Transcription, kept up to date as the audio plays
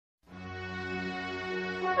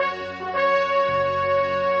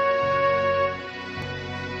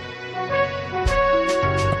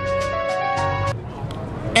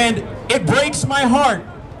my heart.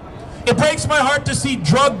 It breaks my heart to see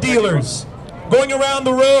drug dealers going around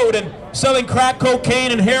the road and selling crack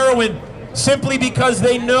cocaine and heroin simply because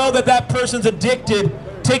they know that that person's addicted,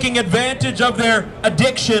 taking advantage of their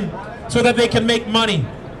addiction so that they can make money.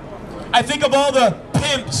 I think of all the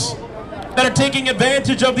pimps that are taking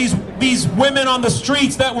advantage of these women on the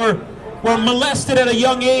streets that were molested at a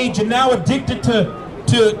young age and now addicted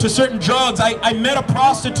to certain drugs. I met a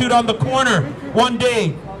prostitute on the corner one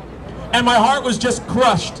day, and my heart was just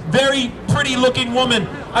crushed. Very pretty looking woman.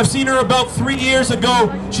 I've seen her about 3 years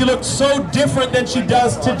ago. She looked so different than she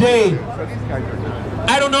does today.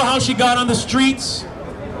 I don't know how she got on the streets.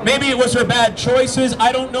 Maybe it was her bad choices.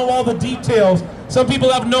 I don't know all the details. Some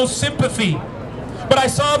people have no sympathy. But I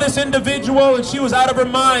saw this individual and she was out of her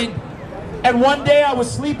mind. And one day I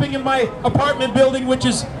was sleeping in my apartment building, which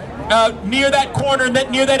is near that corner,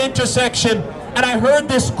 near that intersection, and I heard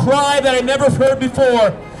this cry that I never heard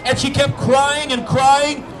before. And she kept crying and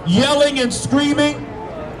crying, yelling and screaming.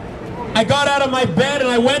 I got out of my bed and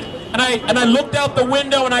I went and I looked out the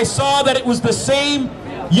window and I saw that it was the same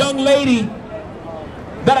young lady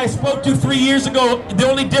that I spoke to 3 years ago. The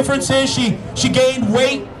only difference is she gained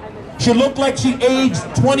weight. She looked like she aged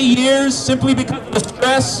 20 years simply because of the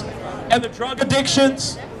stress and the drug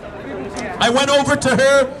addictions. I went over to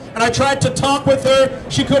her and I tried to talk with her.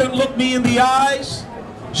 She couldn't look me in the eyes.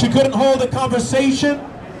 She couldn't hold a conversation.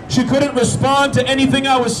 She couldn't respond to anything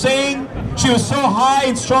I was saying. She was so high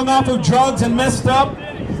and strung off of drugs and messed up.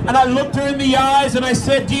 And I looked her in the eyes and I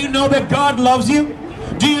said, do you know that God loves you?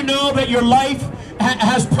 Do you know that your life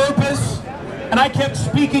has purpose? And I kept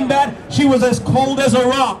speaking that. She was as cold as a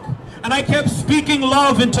rock. And I kept speaking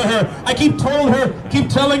love into her. I keep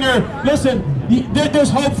telling her, listen, there's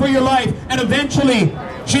hope for your life. And eventually,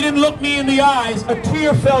 she didn't look me in the eyes. A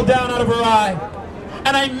tear fell down out of her eye.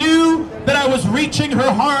 And I knew that I was reaching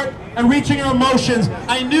her heart and reaching her emotions.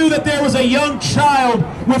 I knew that there was a young child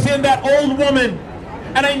within that old woman.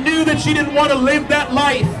 And I knew that she didn't want to live that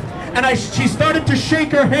life. And she started to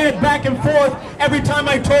shake her head back and forth every time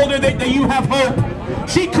I told her that you have hope.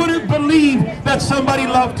 She couldn't believe that somebody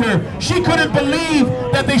loved her. She couldn't believe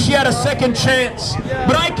that she had a second chance.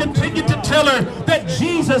 But I continued to tell her that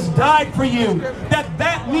Jesus died for you.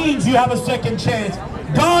 That means you have a second chance.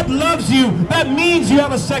 God loves you. That means you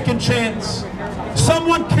have a second chance.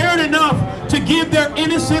 Someone cared enough to give their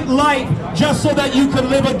innocent life just so that you could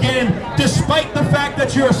live again, despite the fact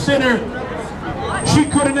that you're a sinner. She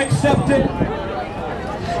couldn't accept it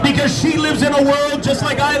because she lives in a world just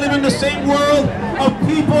like I live in, the same world of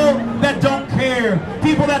people that don't care,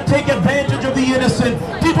 people that take advantage of the innocent,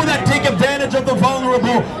 people that take advantage of the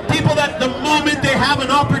vulnerable, people that the moment they have an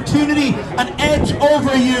opportunity, an edge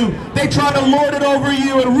over you, they try to lord it over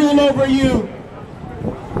you and rule over you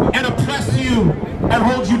and oppress you and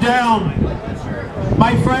hold you down.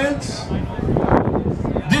 My friends,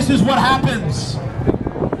 this is what happens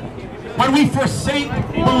when we forsake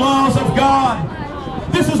the laws of God.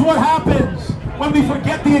 This is what happens when we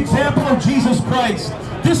forget the example of Jesus Christ.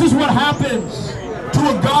 This is what happens to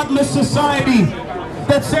a godless society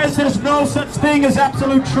that says there's no such thing as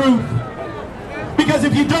absolute truth. Because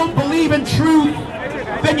if you don't believe in truth,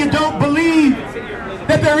 then you don't believe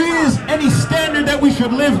that there is any standard that we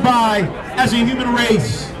should live by as a human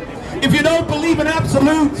race. If you don't believe in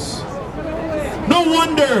absolutes, no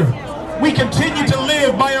wonder we continue to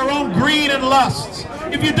live by our own greed and lusts.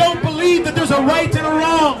 If you don't believe that there's a right and a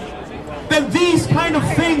wrong, then these kind of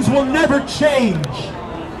things will never change.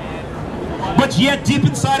 But yet deep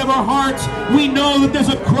inside of our hearts, we know that there's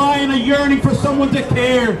a cry and a yearning for someone to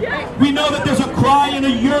care. We know that there's a cry and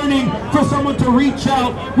a yearning for someone to reach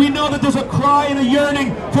out. We know that there's a cry and a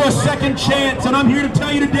yearning for a second chance. And I'm here to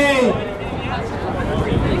tell you today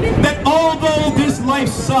that although this life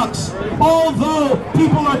sucks, although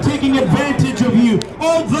people are taking advantage of you,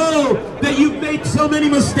 although that you've made so many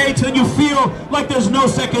mistakes and you feel like there's no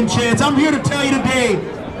second chance, I'm here to tell you today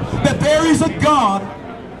that there is a God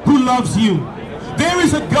who loves you. There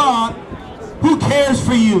is a God who cares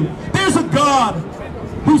for you. There's a God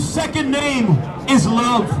whose second name is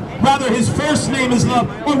love. Rather, his first name is love,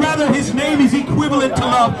 or rather his name is equivalent to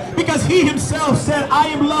love, because he himself said, I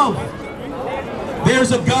am love.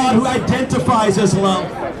 There's a God who identifies as love.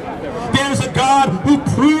 There's a God who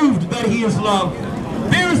proved that he is love.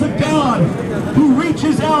 There's a God who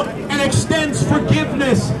reaches out and extends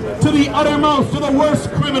forgiveness to the uttermost, to the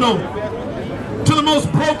worst criminal, to the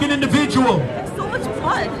most broken individual, So much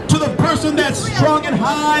blood. to the person that's strung and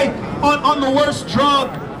high on the worst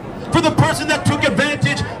drug, for the person that took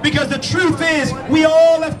advantage, because the truth is, we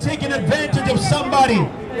all have taken advantage of somebody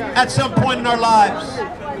at some point in our lives.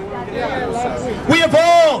 We have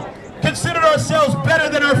all consider ourselves better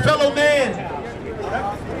than our fellow man.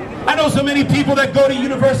 I know so many people that go to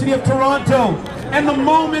University of Toronto, and the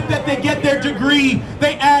moment that they get their degree,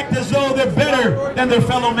 they act as though they're better than their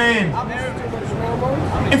fellow man.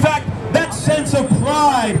 In fact, that sense of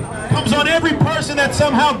pride comes on every person that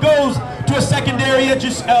somehow goes to a secondary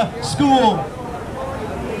school.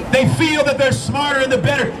 They feel that they're smarter and they're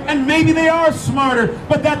better, and maybe they are smarter,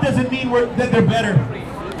 but that doesn't mean that they're better.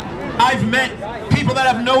 I've met people that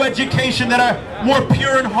have no education that are more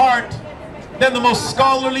pure in heart than the most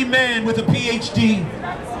scholarly man with a PhD.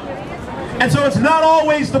 And so it's not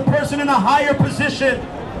always the person in a higher position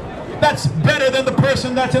that's better than the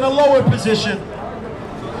person that's in a lower position.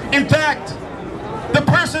 In fact, the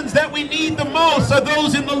persons that we need the most are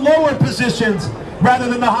those in the lower positions rather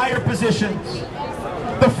than the higher positions.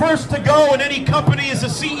 The first to go in any company is the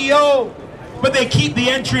CEO, but they keep the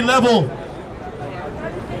entry-level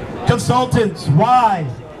consultants. Why?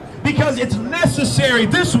 Because it's necessary.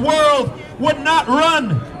 This world would not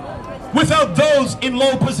run without those in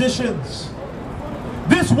low positions.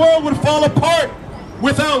 This world would fall apart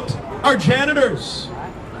without our janitors,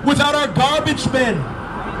 without our garbage men.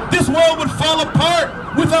 This world would fall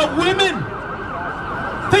apart without women.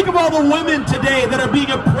 Think of all the women today that are being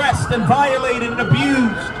oppressed and violated and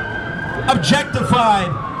abused, objectified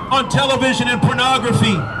on television and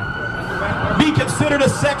pornography, being considered a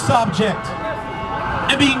sex object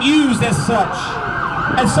and being used as such.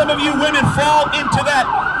 And some of you women fall into that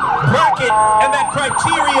bracket and that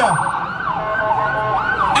criteria,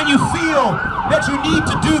 and you feel that you need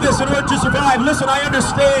to do this in order to survive. Listen, I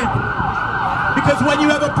understand, because when you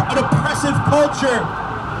have an oppressive culture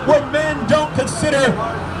where men don't consider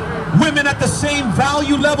women at the same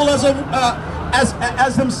value level as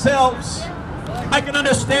themselves, I can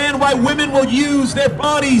understand why women will use their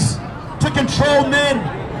bodies to control men.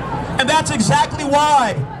 And that's exactly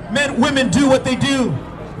why women do what they do.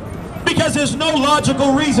 Because there's no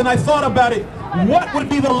logical reason. I thought about it. What would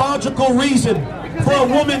be the logical reason for a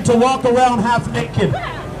woman to walk around half naked?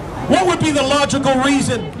 What would be the logical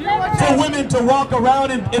reason for women to walk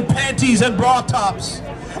around in panties and bra tops?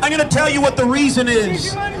 I'm going to tell you what the reason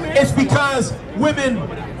is. It's because women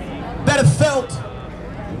that have felt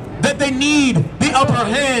that they need the upper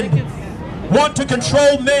hand want to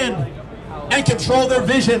control men and control their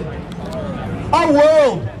vision. Our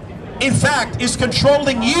world, in fact, is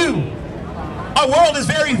controlling you. Our world is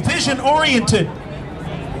very vision-oriented.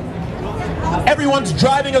 Everyone's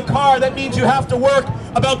driving a car. That means you have to work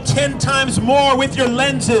about 10 times more with your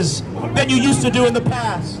lenses than you used to do in the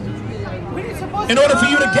past. In order for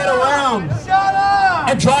you to get around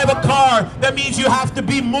and drive a car, that means you have to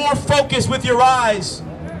be more focused with your eyes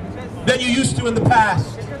than you used to in the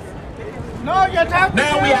past. Now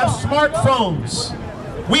we have smartphones.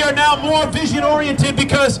 We are now more vision-oriented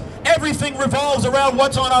because everything revolves around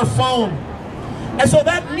what's on our phone. And so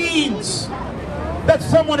that means that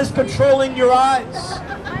someone is controlling your eyes.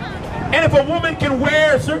 And if a woman can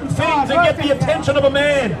wear certain things and get the attention of a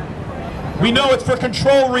man, we know it's for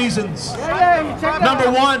control reasons.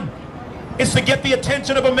 Number one, it's to get the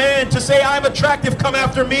attention of a man, to say, I'm attractive, come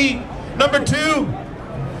after me. Number two,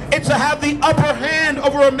 it's to have the upper hand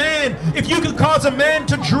over a man. If you can cause a man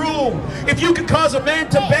to drool, if you can cause a man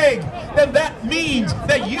to beg, then that means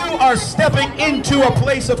that you are stepping into a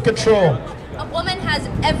place of control. A woman has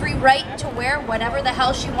every right to wear whatever the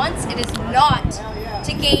hell she wants. It is not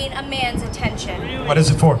to gain a man's attention. What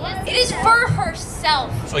is it for? It is for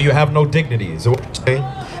herself. So you have no dignity, is what you're saying?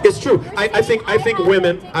 It's true. I think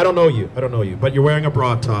women, I don't know you, but you're wearing a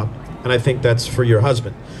bra top, and I think that's for your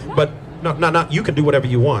husband. But no, you can do whatever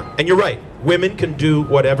you want. And you're right, women can do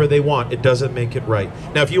whatever they want. It doesn't make it right.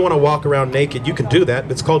 Now, if you want to walk around naked, you can do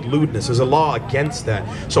that. It's called lewdness. There's a law against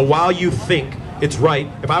that. So while you think it's right,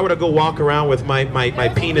 if I were to go walk around with my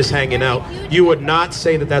penis hanging out, you would not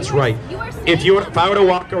say that that's right. If I were to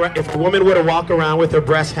walk around, if a woman were to walk around with her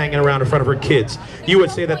breasts hanging around in front of her kids, you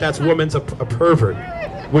would say that that's woman's a pervert.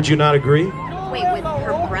 Would you not agree? Wait, with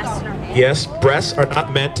her breasts? Yes, breasts are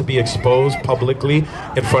not meant to be exposed publicly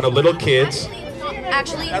in front of little kids.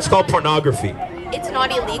 Actually, that's called pornography. It's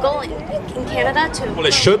not illegal in Canada to. Well,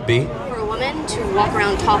 it should be. For a woman to walk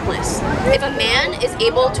around topless. If a man is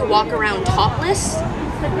able to walk around topless,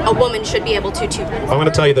 a woman should be able to too. I'm going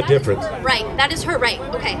to tell you the difference. Right, that is her right.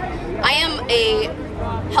 Okay, I am a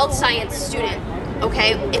health science student.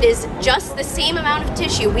 Okay, it is just the same amount of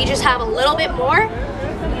tissue. We just have a little bit more.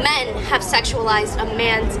 Men have sexualized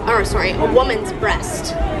a woman's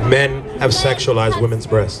breast. Men have sexualized women's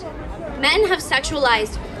breasts. Men have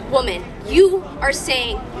sexualized women. You are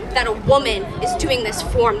saying that a woman is doing this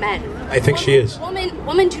for men. I think she is.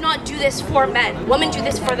 Women do not do this for men. Women do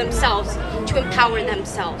this for themselves, to empower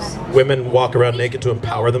themselves. Women walk around naked to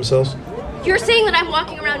empower themselves? You're saying that I'm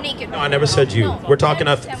walking around naked. No, I never said you. No. We're talking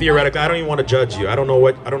theoretically. I don't even want to judge you. I don't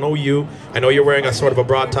know you. I know you're wearing a sort of a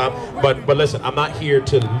broad top, but listen, I'm not here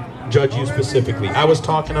to judge you specifically. I was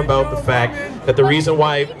talking about the fact that the reason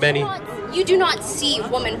why many... You do not see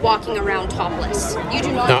women walking around topless. You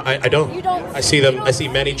do not. No, I don't. You don't. I see them. I see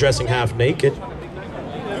many dressing half naked.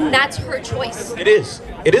 And that's her choice. It is.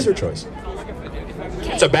 It is her choice.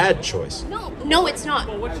 Okay. It's a bad choice. No, it's not.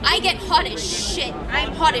 I get hot as shit.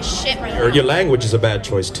 I'm hot as shit right now. Your language is a bad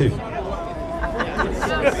choice too.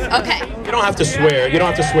 Okay. You don't have to swear. You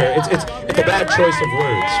don't have to swear. It's a bad choice of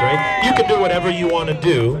words, right? You can do whatever you want to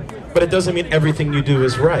do, but it doesn't mean everything you do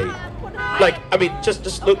is right. Like, I mean,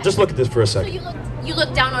 just look at this for a second. So you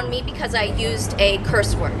look down on me because I used a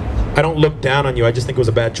curse word. I don't look down on you. I just think it was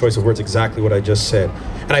a bad choice of words. Exactly what I just said.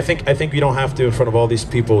 And I think you don't have to, in front of all these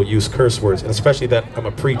people, use curse words, and especially that I'm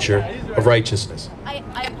a preacher of righteousness. I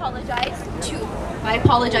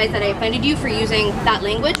apologize that I offended you for using that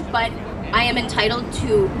language, but I am entitled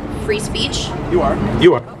to free speech. You are.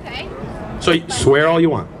 You are. Okay. So swear all you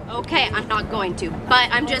want. Okay, I'm not going to. But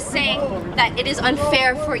I'm just saying that it is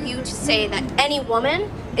unfair for you to say that any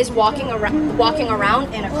woman is walking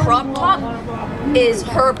around in a crop top is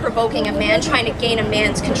her provoking a man, trying to gain a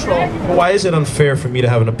man's control. Well, why is it unfair for me to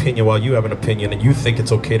have an opinion while you have an opinion, and you think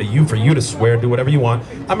it's okay for you to swear, do whatever you want?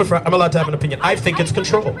 I'm allowed to have an opinion. I think it's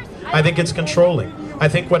control. I think it's controlling. I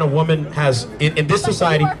think when a woman has in this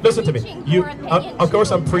society, listen to me. Of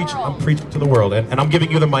course, I'm preaching to the world, and I'm giving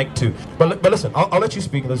you the mic too. But listen, I'll let you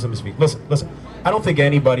speak. Listen to me speak. Listen. I don't think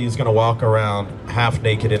anybody is going to walk around half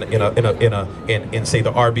naked in say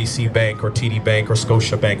the RBC Bank or TD Bank or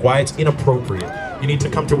Scotia Bank. Why? It's inappropriate. You need to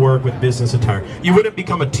come to work with business attire. You wouldn't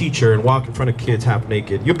become a teacher and walk in front of kids half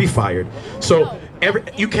naked. You'd be fired. So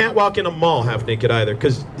you can't walk in a mall half naked either,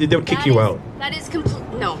 because they would kick you out. That is complete.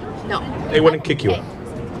 No. They wouldn't kick you out.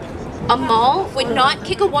 A mall would not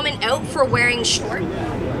kick a woman out for wearing shorts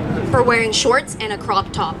and a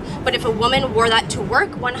crop top. But if a woman wore that to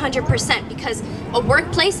work, 100%, because a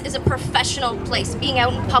workplace is a professional place. Being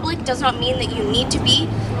out in public does not mean that you need to be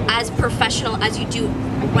as professional as you do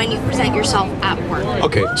when you present yourself at work.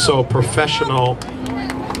 Okay, so professional,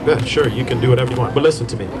 yeah, sure, you can do whatever you want, but listen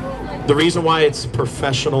to me. The reason why it's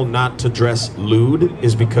professional not to dress lewd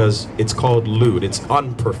is because it's called lewd. It's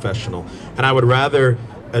unprofessional. And I would rather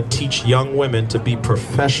teach young women to be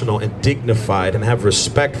professional and dignified and have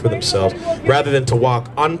respect for themselves, rather than to walk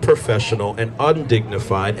unprofessional and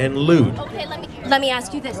undignified and lewd. Okay, let me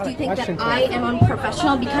ask you this. Do you think that I am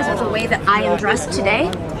unprofessional because of the way that I am dressed today?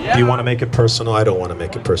 Do you want to make it personal? I don't want to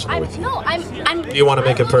make it personal with you. No, I'm... Do you want to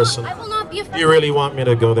make it personal? I will not be offended. Do you really want me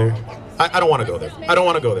to go there? I don't want to go there. I don't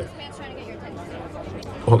want to go there.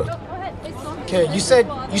 Hold on. Okay, you said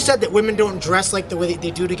that women don't dress like the way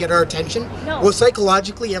they do to get our attention. No. Well,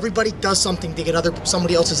 psychologically, everybody does something to get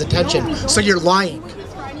somebody else's attention. So you're lying.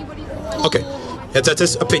 Okay, that's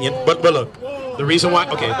his opinion. But look, the reason why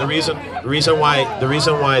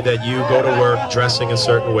that you go to work dressing a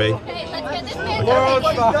certain way.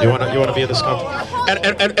 You want to be in this country.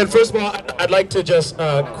 And first of all, I'd like to just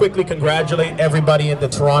quickly congratulate everybody in the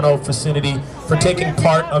Toronto vicinity for taking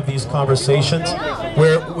part of these conversations,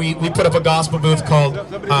 where we put up a gospel booth called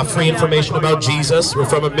Free Information About Jesus. We're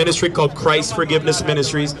from a ministry called Christ Forgiveness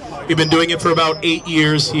Ministries. We've been doing it for about 8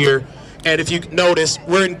 years here. And if you notice,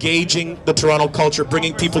 we're engaging the Toronto culture,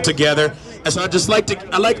 bringing people together. And so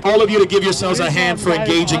I'd like all of you to give yourselves a hand for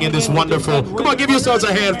engaging in this wonderful, come on, give yourselves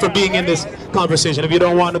a hand for being in this conversation. If you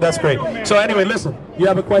don't want to, that's great. So anyway, listen, you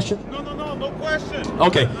have a question? No question.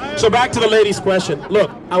 Okay, so back to the lady's question.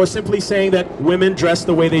 Look, I was simply saying that women dress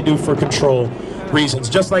the way they do for control reasons,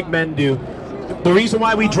 just like men do. The reason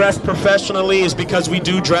why we dress professionally is because we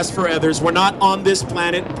do dress for others. We're not on this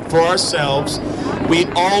planet for ourselves. We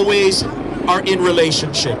always are in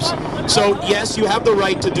relationships. So yes, you have the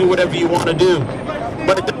right to do whatever you want to do,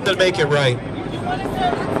 but it doesn't make it right.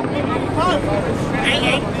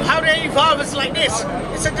 How did it evolve? It's like this.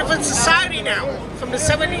 It's a different society now. From the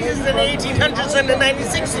 70s and the 1800s and the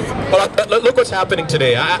 1960s. Well, look what's happening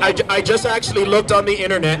today. I just actually looked on the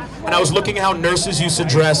internet, and I was looking at how nurses used to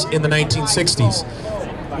dress in the 1960s.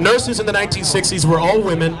 Nurses in the 1960s were all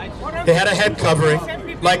women. They had a head covering,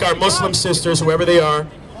 like our Muslim sisters, whoever they are,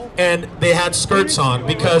 and they had skirts on,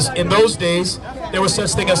 because in those days there was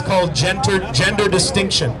such thing as called gender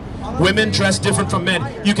distinction. Women dress different from men.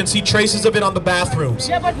 You can see traces of it on the bathrooms.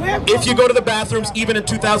 If you go to the bathrooms, even in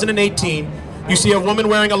 2018, you see a woman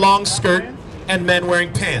wearing a long skirt, and men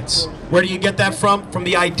wearing pants. Where do you get that from? From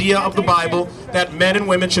the idea of the Bible that men and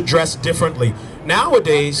women should dress differently.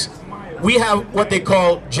 Nowadays, we have what they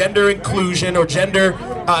call gender inclusion or gender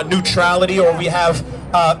neutrality, or we have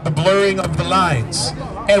the blurring of the lines.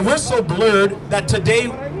 And we're so blurred that today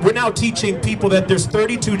we're now teaching people that there's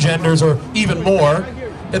 32 genders or even more,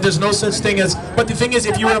 that there's no such thing as, but the thing is,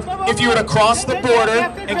 if you were to cross the border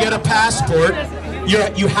and get a passport,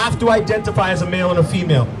 you have to identify as a male and a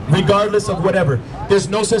female, regardless of whatever. There's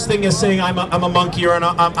no such thing as saying I'm a monkey or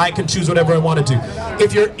I can choose whatever I want to do.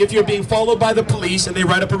 If you're being followed by the police and they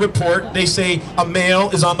write up a report, they say a male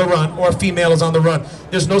is on the run or a female is on the run.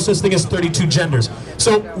 There's no such thing as 32 genders.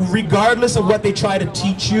 So regardless of what they try to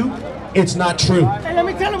teach you, it's not true.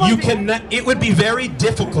 You cannot. It would be very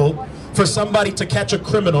difficult for somebody to catch a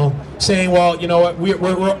criminal saying, well, you know what,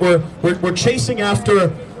 we're chasing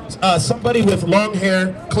after somebody with long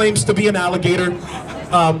hair, claims to be an alligator.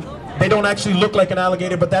 They don't actually look like an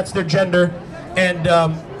alligator, but that's their gender, and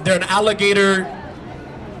they're an alligator,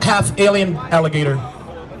 half alien alligator.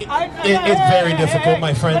 It's very difficult,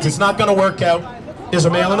 my friends. It's not going to work out. There's a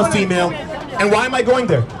male and a female. And why am I going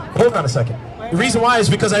there? Hold on a second. The reason why is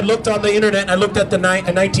because I looked on the internet and I looked at the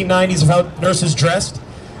 1990s of how nurses dressed,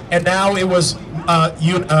 and now it was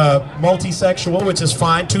multisexual, which is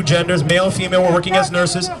fine. 2 genders, male and female, were working as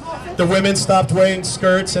nurses. The women stopped wearing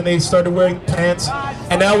skirts and they started wearing pants.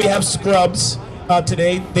 And now we have scrubs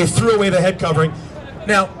today. They threw away the head covering.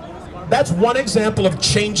 Now, that's one example of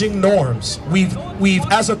changing norms. We've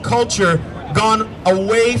as a culture, gone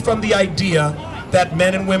away from the idea that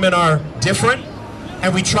men and women are different,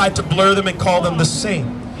 and we tried to blur them and call them the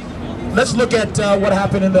same. Let's look at what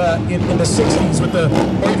happened in the 60s with or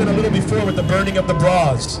even a little before, with the burning of the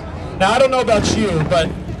bras. Now, I don't know about you, but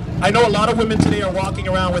I know a lot of women today are walking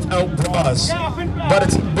around without bras.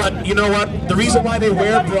 But you know what? The reason why they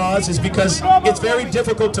wear bras is because it's very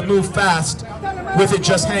difficult to move fast with it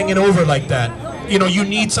just hanging over like that. You know, you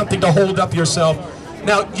need something to hold up yourself.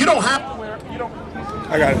 Now, you don't have to wear.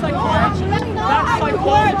 I got it.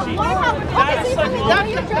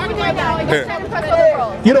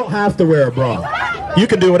 You don't have to wear a bra. You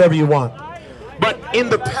can do whatever you want. But in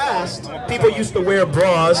the past, people used to wear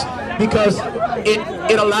bras because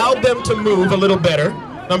it allowed them to move a little better,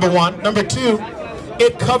 number one. Number two,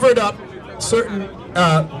 it covered up certain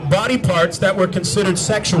body parts that were considered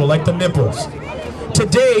sexual, like the nipples.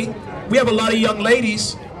 Today, we have a lot of young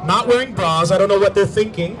ladies not wearing bras. I don't know what they're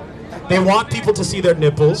thinking. They want people to see their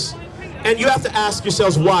nipples. And you have to ask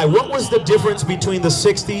yourselves why. What was the difference between the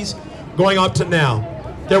 60s going up to now?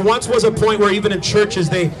 There once was a point where even in churches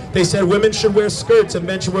they said women should wear skirts and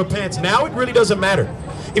men should wear pants. Now it really doesn't matter.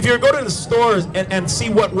 If you go to the stores and see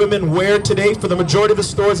what women wear today, for the majority of the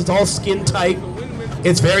stores, it's all skin tight.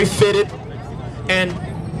 It's very fitted. And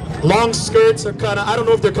long skirts are kind of, I don't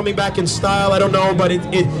know if they're coming back in style, I don't know, but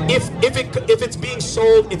if it's being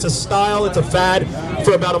sold, it's a style, it's a fad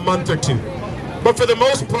for about a month or two. But for the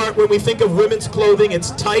most part, when we think of women's clothing,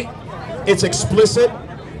 it's tight, it's explicit,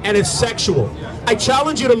 and it's sexual. I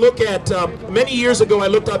challenge you to look at, many years ago I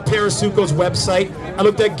looked at Parasuco's website, I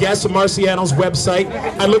looked at Guess and Marciano's website,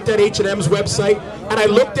 I looked at H&M's website, and I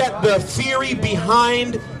looked at the theory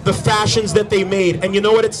behind the fashions that they made. And you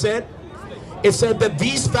know what it said? It said that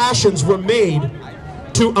these fashions were made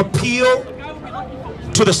to appeal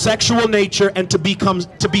to the sexual nature and to be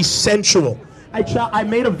sensual. I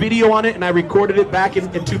made a video on it and I recorded it back in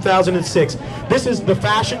 2006. This is the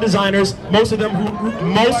fashion designers. Most of them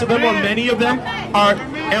or many of them are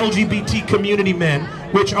LGBT community men,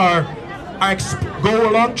 which go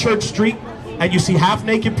along Church Street and you see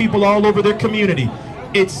half-naked people all over their community.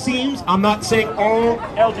 It seems, I'm not saying all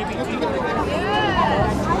LGBT.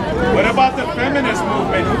 What about the feminist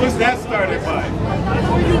movement? Who was that started by?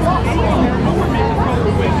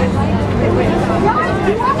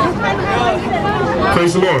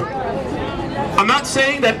 Praise the Lord. I'm not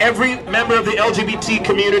saying that every member of the LGBT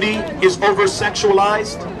community is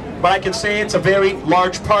over-sexualized, but I can say it's a very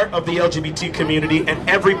large part of the LGBT community, and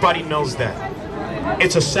everybody knows that.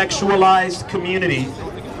 It's a sexualized community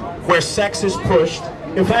where sex is pushed.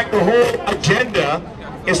 In fact, the whole agenda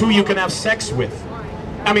is who you can have sex with.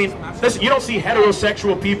 I mean, listen, you don't see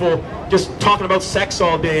heterosexual people just talking about sex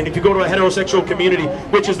all day, and if you go to a heterosexual community,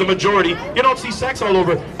 which is the majority, you don't see sex all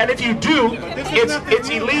over. And if you do, it's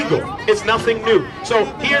illegal. It's nothing new. So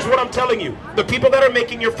here's what I'm telling you. The people that are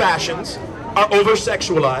making your fashions are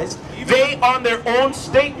over-sexualized. They, on their own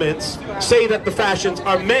statements, say that the fashions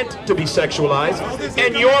are meant to be sexualized,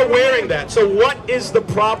 and you're wearing that. So what is the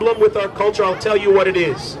problem with our culture? I'll tell you what it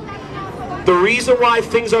is. The reason why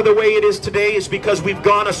things are the way it is today is because we've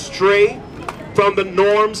gone astray from the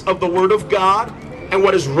norms of the Word of God and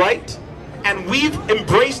what is right. And we've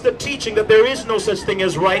embraced the teaching that there is no such thing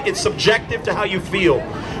as right. It's subjective to how you feel.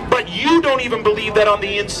 But you don't even believe that on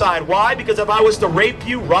the inside. Why? Because if I was to rape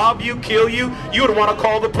you, rob you, kill you, you would want to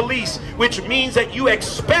call the police, which means that you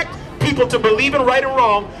expect people to believe in right and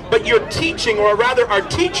wrong, but you're teaching, or rather our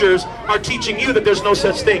teachers are teaching you that there's no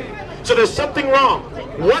such thing. So there's something wrong.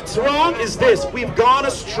 What's wrong is this: we've gone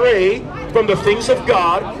astray from the things of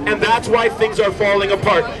God, and that's why things are falling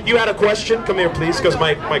apart. You had a question? Come here, please, because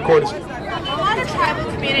my cord is... A lot of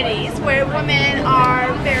tribal communities where women are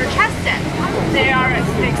bare-chested, they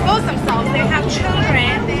expose themselves, they have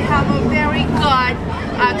children, they have a very good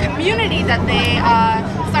community that they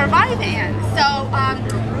survive in. So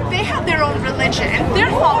they have their own religion,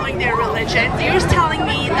 they're following their religion. You're telling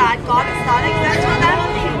me that God does not exist for them?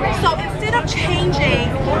 So instead of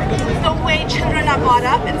changing the way children are brought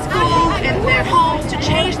up in school, in their homes, to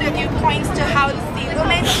change their viewpoints to how to see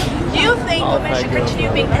women, you think women should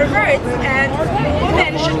continue being perverts and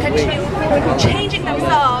women should continue changing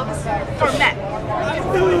themselves for men.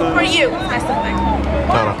 For you, specifically.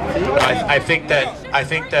 No. I think that,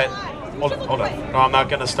 hold on. No, I'm not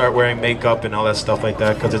gonna start wearing makeup and all that stuff like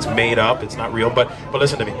that because it's made up, it's not real, but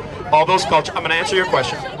listen to me. All those cultures, I'm gonna answer your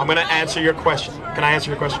question. Can I answer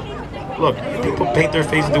your question? Look, people paint their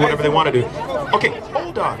face and do whatever they want to do. Okay,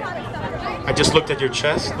 hold on. I just looked at your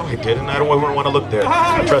chest. No, I didn't. I don't want to look there.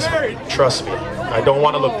 Trust me. I don't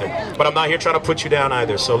want to look there. But I'm not here trying to put you down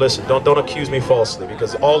either. So listen, don't accuse me falsely,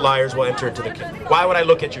 because all liars will enter into the kingdom. Why would I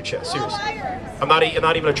look at your chest? Seriously. I'm not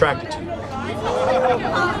even attracted to you.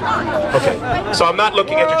 Okay. So I'm not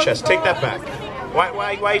looking at your chest. Take that back. Why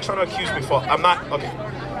are you trying to accuse me falsely? I'm not. Okay.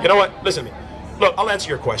 You know what? Listen to me. Look, I'll answer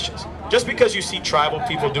your questions. Just because you see tribal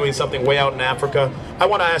people doing something way out in Africa, I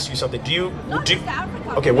want to ask you something.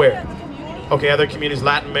 Okay, where? Okay, other communities,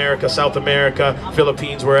 Latin America, South America,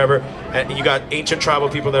 Philippines, wherever, and you got ancient tribal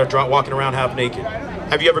people that are walking around half naked.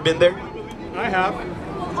 Have you ever been there? I have.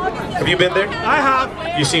 Have you been there? I have.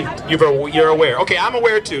 You're aware. Okay, I'm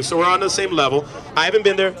aware too, so we're on the same level. I haven't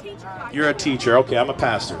been there. You're a teacher. Okay, I'm a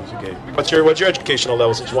pastor. Okay. What's your educational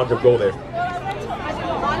level since you wanted to go there?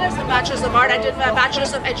 A bachelor's of art. I did my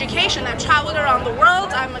bachelor's of education. I've traveled around the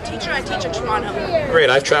world. I'm a teacher. I teach in Toronto. Great.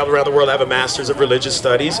 I've traveled around the world. I have a master's of religious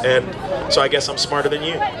studies, and so I guess I'm smarter than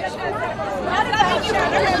you.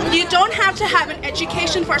 You don't have to have an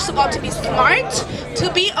education, first of all, to be smart.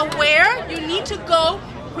 To be aware, you need to go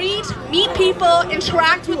read, meet people,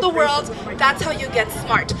 interact with the world. That's how you get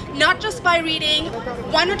smart. Not just by reading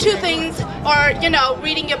one or two things, or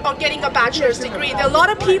reading or getting a bachelor's degree. There are a lot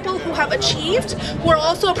of people who have achieved, who are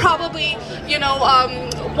also probably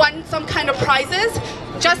won some kind of prizes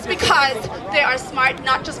just because they are smart,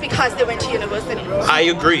 not just because they went to university. I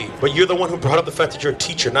agree, but you're the one who brought up the fact that you're a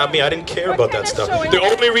teacher, not me. I didn't care about that stuff. The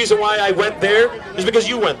only reason why I went there is because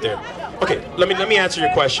you went there. Okay, let me answer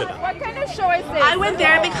your question. What kind of show is this? I went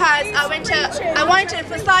there because I wanted to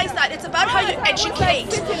emphasize that it's about how you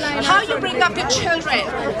educate, how you bring up your children,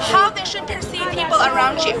 how they should perceive people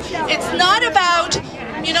around you. It's not about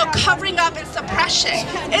covering up and suppression.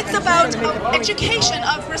 It's about education,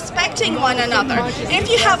 of respecting one another. If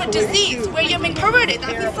you have a disease where you're being perverted,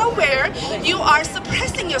 that means somewhere you are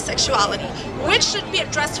suppressing your sexuality, which should be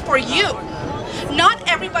addressed for you. Not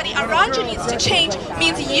everybody around you needs to change,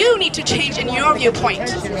 means you need to change in your viewpoint.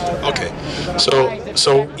 Okay,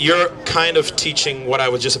 so you're kind of teaching what I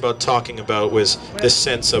was just about talking about, was this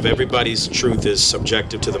sense of everybody's truth is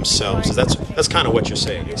subjective to themselves. That's kind of what you're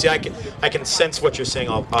saying. See, I can sense what you're saying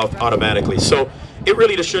automatically. So it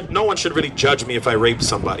really no one should really judge me if I rape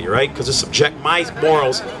somebody, right? Because my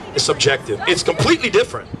morals is subjective. It's completely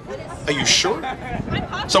different. Are you sure?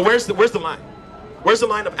 So where's the line? Where's the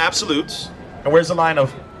line of absolutes? And where's the line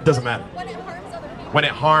of doesn't matter? When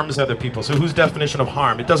it harms other people. So whose definition of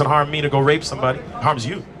harm? It doesn't harm me to go rape somebody. It harms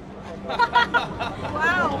you.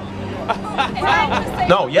 Wow.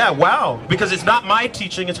 No, yeah, wow. Because it's not my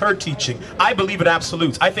teaching, it's her teaching. I believe in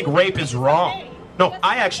absolutes. I think rape is wrong. No,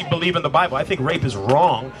 I actually believe in the Bible. I think rape is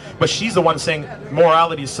wrong, but she's the one saying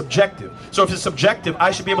morality is subjective. So if it's subjective,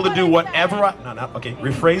 I should be able to do whatever okay,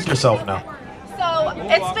 rephrase yourself now. So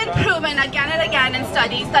it's been proven again and again in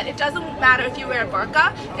studies that it doesn't matter if you wear a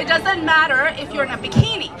burqa, it doesn't matter if you're in a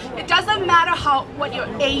bikini, it doesn't matter what your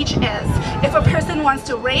age is. If a person wants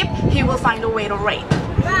to rape, he will find a way to rape.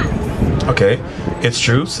 Okay, it's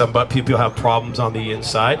true. Some people have problems on the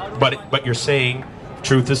inside, but you're saying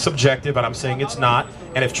truth is subjective, and I'm saying it's not.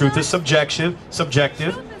 And if truth is subjective,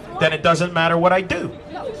 then it doesn't matter what I do.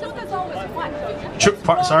 No, truth is always one.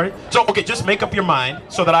 Sorry? So, okay, just make up your mind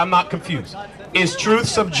so that I'm not confused. Is truth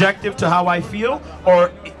subjective to how I feel,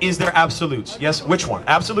 or is there absolutes? Yes, which one?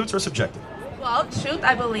 Absolutes or subjective? Well, truth,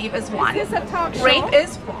 I believe, is one. Rape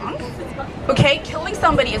is wrong. Okay, killing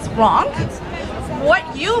somebody is wrong.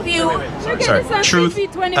 What you view... Sorry,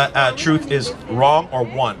 truth is wrong or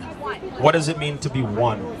one? What does it mean to be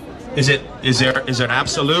one? Is there an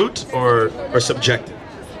absolute or subjective?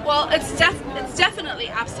 Well, it's definitely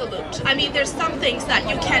absolute. I mean, there's some things that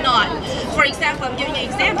you cannot, for example, I'm giving you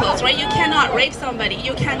examples, right? You cannot rape somebody,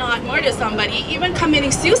 you cannot murder somebody, even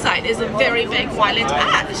committing suicide is a very big violent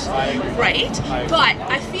act, right? But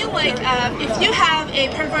I feel like if you have a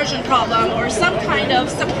perversion problem or some kind of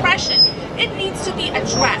suppression, it needs to be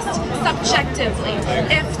addressed subjectively.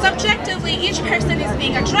 If subjectively each person is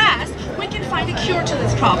being addressed, we can find a cure to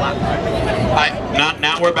this problem.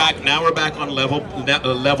 Now we're back on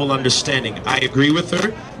level understanding. I agree with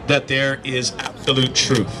her that there is absolute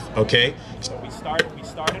truth. Okay. So we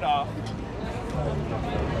started off.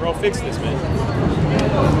 Bro, fix this, man.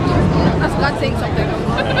 That's not saying something.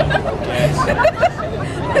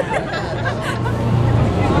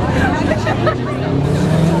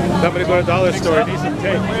 Somebody go to the dollar store, need some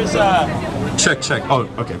tape. Where's check. Oh,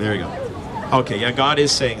 okay, there you go. Okay, yeah, God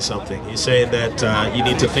is saying something. He's saying that you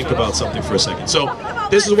need to think about something for a second. So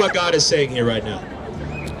this is what God is saying here right now.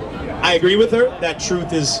 I agree with her that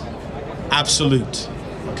truth is absolute.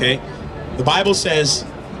 Okay, the Bible says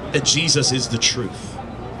that Jesus is the truth,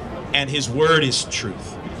 and His word is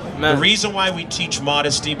truth. Amen. The reason why we teach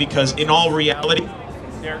modesty, because in all reality,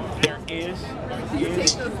 there is.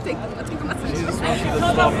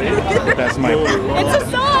 That's my It's a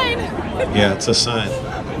sign. Yeah, it's a sign.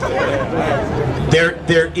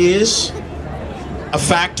 There is a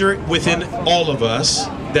factor within all of us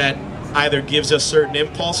that either gives us certain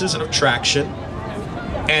impulses and attraction,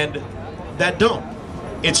 and that don't.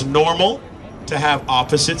 It's normal to have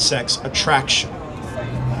opposite sex attraction.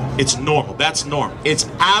 It's normal. That's normal. It's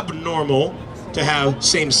abnormal to have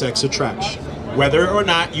same-sex attraction. Whether or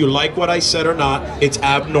not you like what I said or not, it's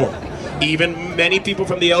abnormal. Even many people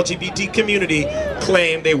from the LGBT community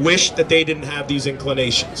claim they wish that they didn't have these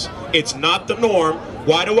inclinations. It's not the norm.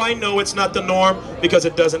 Why do I know it's not the norm? Because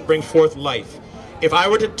it doesn't bring forth life. If I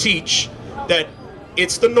were to teach that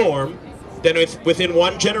it's the norm, then within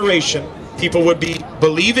one generation, people would be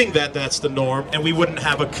believing that that's the norm, and we wouldn't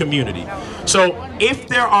have a community. So if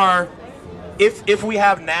we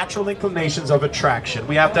have natural inclinations of attraction,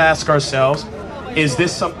 we have to ask ourselves, is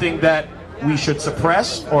this something that we should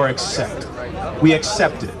suppress or accept? We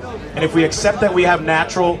accept it. And if we accept that we have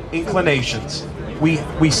natural inclinations,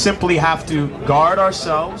 we simply have to guard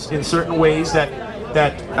ourselves in certain ways that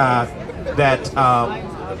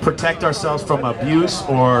protect ourselves from abuse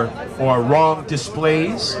or wrong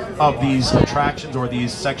displays of these attractions or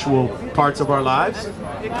these sexual parts of our lives,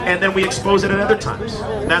 and then we expose it at other times.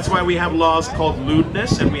 That's why we have laws called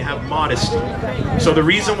lewdness and we have modesty. So the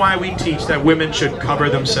reason why we teach that women should cover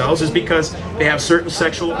themselves is because they have certain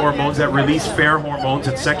sexual hormones that release fair hormones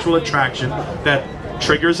and sexual attraction that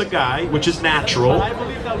triggers a guy, which is natural,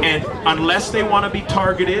 and unless they want to be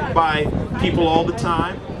targeted by people all the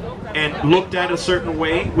time and looked at a certain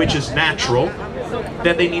way, which is natural,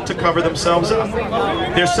 then they need to cover themselves up.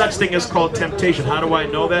 There's such thing as called temptation. How do I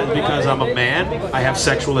know that? Because I'm a man. I have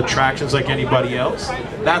sexual attractions like anybody else.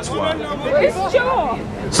 That's why.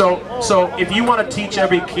 So if you want to teach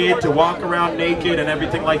every kid to walk around naked and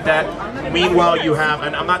everything like that, meanwhile you have,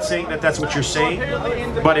 and I'm not saying that that's what you're saying,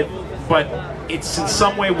 but it's in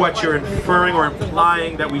some way what you're inferring or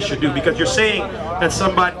implying that we should do, because you're saying that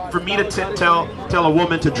for me to tell a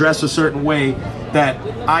woman to dress a certain way, that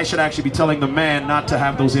I should actually be telling the man not to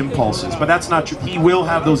have those impulses. But that's not true. He will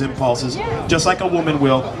have those impulses, just like a woman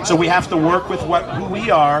will. So we have to work with who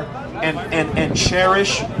we are and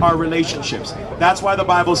cherish our relationships. That's why the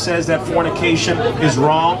Bible says that fornication is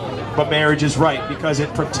wrong, but marriage is right, because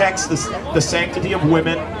it protects the sanctity of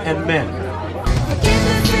women and men.